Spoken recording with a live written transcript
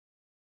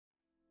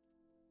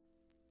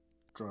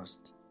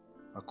Trust,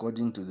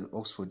 according to the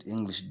Oxford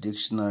English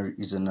Dictionary,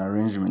 is an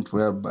arrangement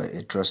whereby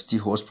a trustee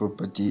holds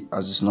property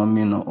as his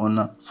nominal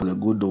owner for the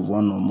good of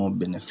one or more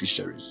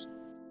beneficiaries.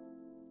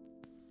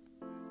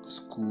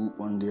 School,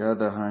 on the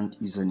other hand,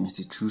 is an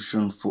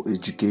institution for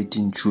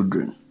educating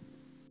children.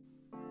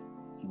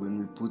 When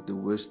we put the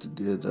words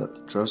together,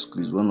 Trust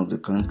School is one of the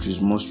country's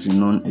most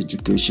renowned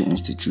education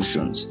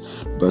institutions.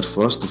 But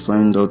for us to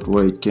find out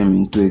why it came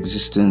into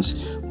existence,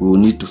 we will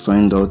need to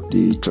find out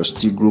the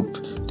trustee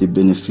group, the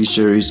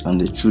beneficiaries,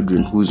 and the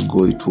children whose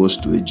goal it was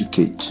to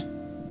educate.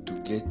 To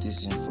get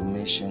this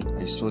information,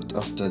 I sought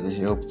after the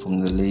help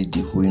from the lady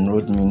who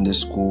enrolled me in the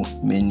school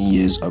many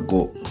years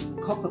ago.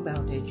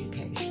 Copperbelt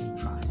Education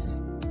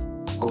Trust.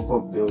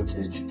 Copperbelt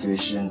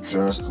Education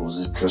Trust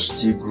was a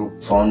trustee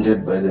group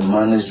founded by the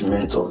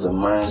management of the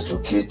mines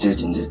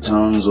located in the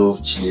towns of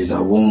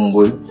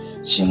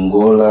Chililawombwe,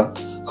 Chingola,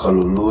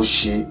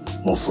 Kalulushi,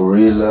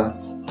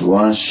 Mufurila,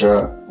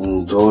 Luansha,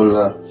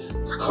 Ndola,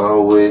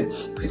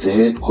 Kawe, with the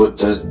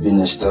headquarters being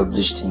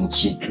established in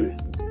Kitwe.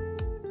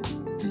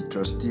 The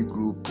trustee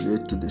group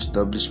led to the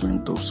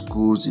establishment of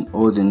schools in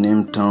all the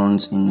named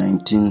towns in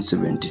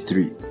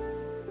 1973.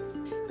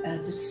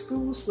 The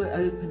schools were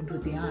opened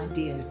with the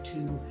idea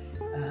to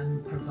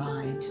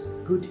provide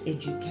good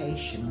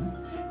education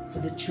for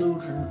the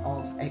children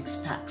of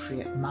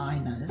expatriate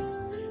miners,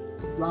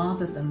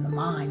 rather than the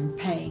mine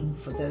paying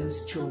for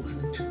those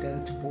children to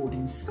go to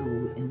boarding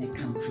school in their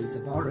countries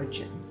of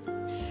origin.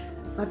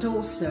 But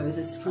also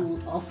the school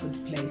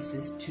offered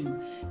places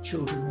to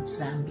children of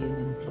Zambian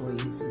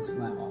employees as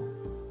well.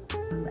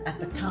 At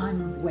the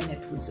time when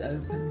it was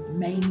opened,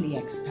 mainly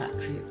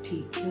expatriate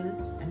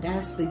teachers, and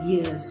as the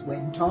years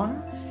went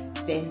on,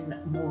 then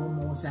more and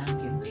more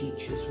Zambian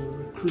teachers were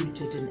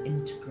recruited and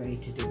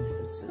integrated into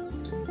the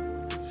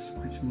system. That's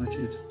pretty much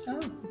it. Oh,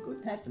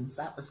 good heavens,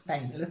 that was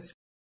painless.